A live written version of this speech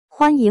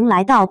欢迎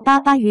来到八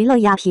八娱乐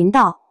呀频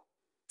道，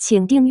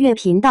请订阅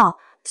频道，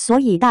所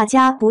以大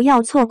家不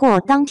要错过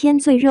当天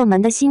最热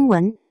门的新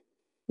闻。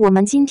我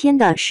们今天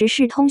的时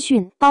事通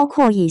讯包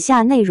括以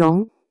下内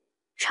容：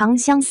长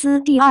相思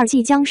第2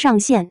季将上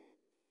线，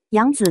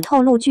杨紫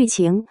透露剧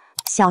情，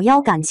小夭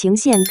感情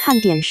线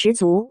看点十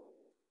足。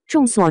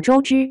众所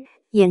周知，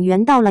演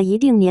员到了一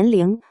定年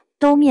龄，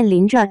都面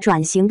临着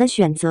转型的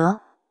选择。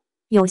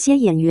有些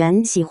演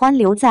员喜欢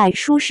留在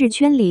舒适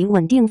圈里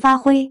稳定发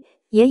挥，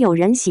也有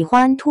人喜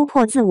欢突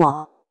破自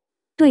我。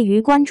对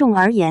于观众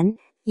而言，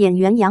演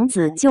员杨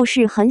紫就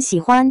是很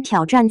喜欢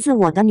挑战自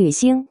我的女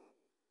星。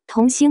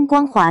童星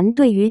光环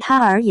对于她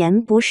而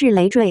言不是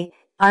累赘，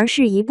而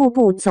是一步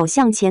步走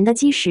向前的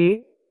基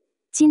石。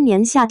今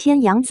年夏天，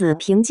杨紫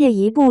凭借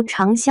一部《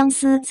长相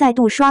思》再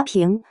度刷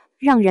屏，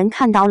让人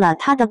看到了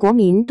她的国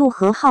民度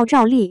和号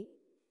召力。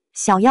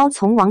小夭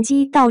从王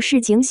姬到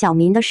市井小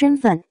民的身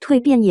份蜕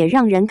变，也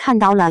让人看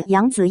到了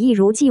杨紫一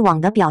如既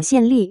往的表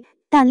现力。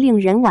但令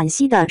人惋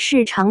惜的是，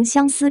《长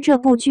相思》这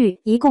部剧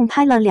一共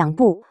拍了2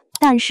部，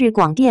但是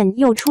广电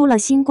又出了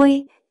新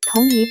规，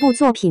同一部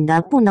作品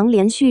的不能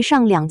连续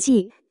上2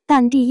季。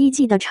但第1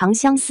季的《长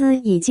相思》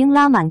已经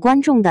拉满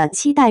观众的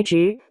期待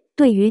值，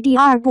对于第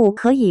2部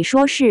可以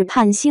说是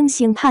盼星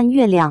星盼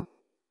月亮。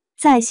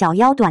在小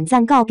夭短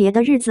暂告别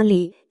的日子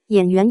里，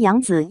演员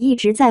杨紫一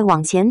直在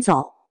往前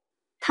走。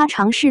她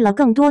尝试了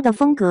更多的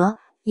风格，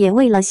也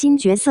为了新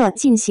角色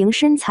进行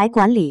身材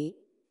管理。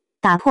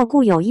打破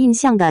固有印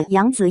象的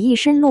杨紫一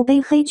身露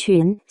背黑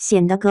裙，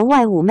显得格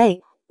外妩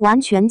媚，完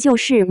全就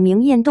是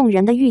明艳动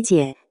人的御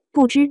姐。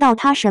不知道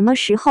她什么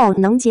时候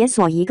能解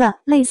锁一个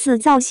类似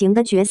造型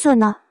的角色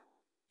呢？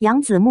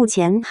杨紫目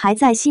前还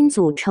在新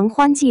组《承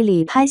欢记》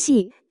里拍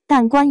戏，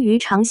但关于《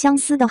长相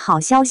思》的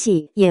好消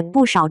息也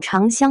不少。《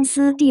长相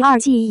思》第2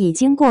季已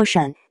经过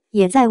审，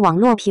也在网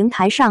络平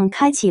台上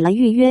开启了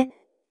预约。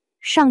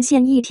上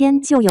线1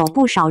天就有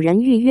不少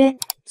人预约，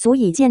足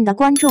以见得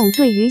观众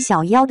对于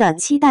小夭的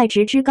期待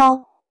值之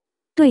高。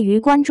对于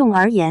观众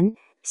而言，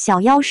小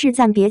夭是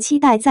暂别期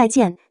待再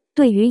见；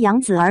对于杨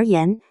紫而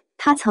言，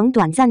她曾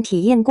短暂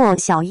体验过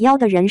小夭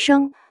的人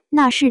生，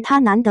那是她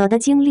难得的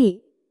经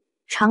历。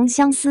长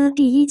相思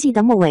第1季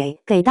的末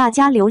尾给大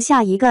家留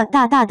下一个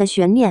大大的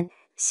悬念：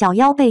小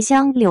夭被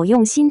香柳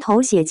用心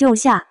头血救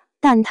下，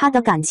但她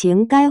的感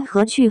情该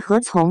何去何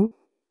从？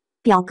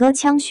表哥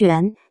枪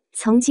玄，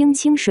曾经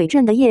清水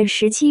镇的叶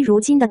17，如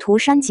今的涂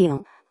山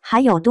璟，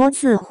还有多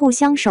次互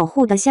相守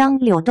护的香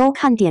柳，都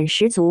看点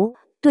十足。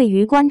对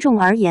于观众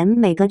而言，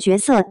每个角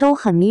色都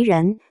很迷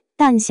人，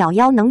但小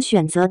夭能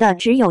选择的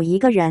只有一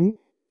个人。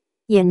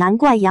也难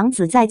怪杨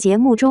紫在节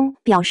目中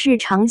表示，《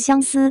长相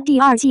思》第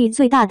2季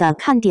最大的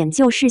看点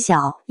就是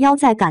小夭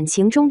在感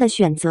情中的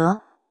选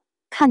择。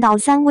看到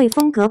3位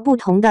风格不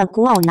同的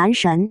古偶男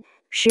神，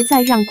实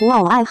在让古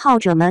偶爱好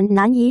者们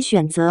难以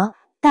选择。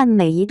但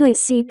每一对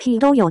CP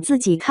都有自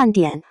己看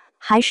点，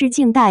还是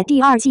静待第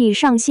2季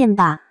上线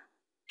吧。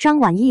张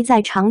晚意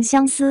在《长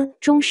相思》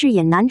中饰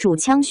演男主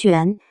枪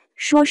玄，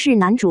说是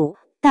男主，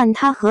但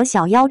他和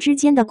小夭之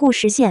间的故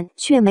事线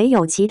却没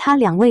有其他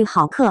2位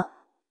好磕。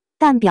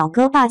但表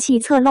哥霸气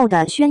侧漏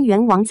的轩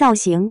辕王造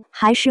型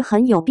还是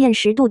很有辨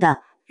识度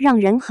的，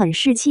让人很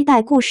是期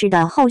待故事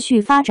的后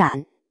续发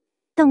展。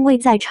邓为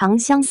在《长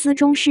相思》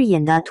中饰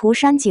演的涂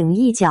山璟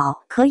一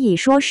角，可以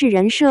说是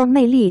人设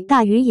魅力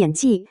大于演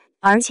技。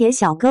而且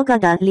小哥哥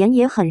的脸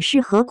也很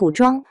适合古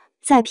装，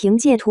在凭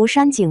借涂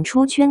山璟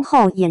出圈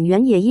后，演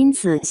员也因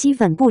此吸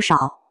粉不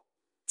少。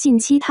近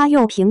期他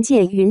又凭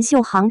借云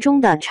秀行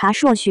中的查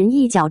硕寻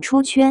一角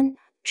出圈，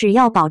只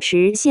要保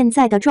持现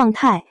在的状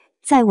态，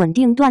再稳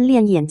定锻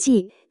炼演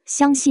技，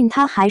相信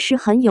他还是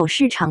很有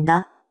市场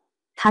的。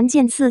谭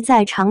健次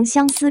在《长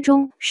相思》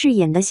中饰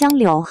演的香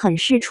柳很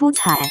是出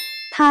彩，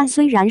他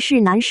虽然是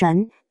男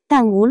神，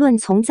但无论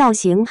从造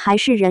型还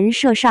是人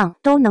设上，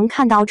都能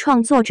看到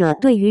创作者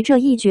对于这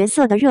一角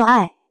色的热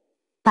爱。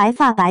白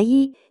发白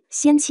衣，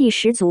仙气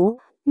十足，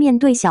面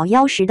对小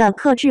夭时的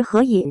克制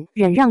和隐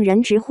忍，让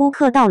人直呼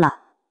克到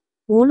了。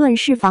无论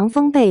是防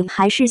风贝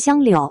还是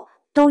香柳，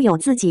都有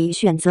自己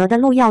选择的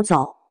路要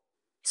走，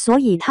所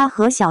以他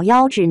和小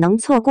夭只能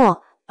错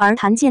过。而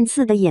谭健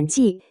次的演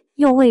技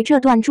又为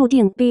这段注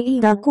定 BE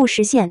的故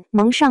事线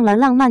蒙上了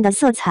浪漫的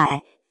色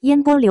彩，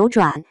烟波流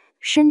转，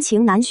深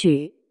情难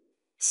许。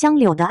香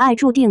柳的爱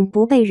注定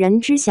不被人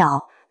知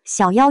晓，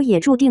小夭也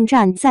注定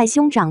站在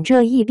兄长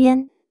这一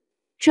边。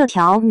这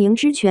条明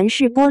知全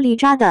是玻璃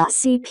渣的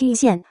CP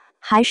线，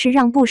还是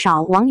让不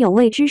少网友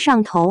为之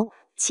上头，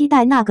期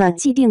待那个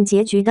既定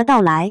结局的到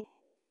来。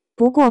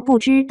不过不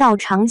知道《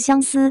长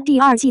相思》第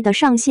2季的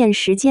上线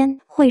时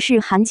间会是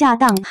寒假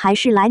档还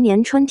是来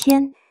年春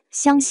天，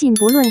相信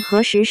不论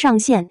何时上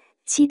线，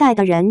期待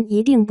的人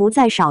一定不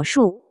在少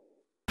数。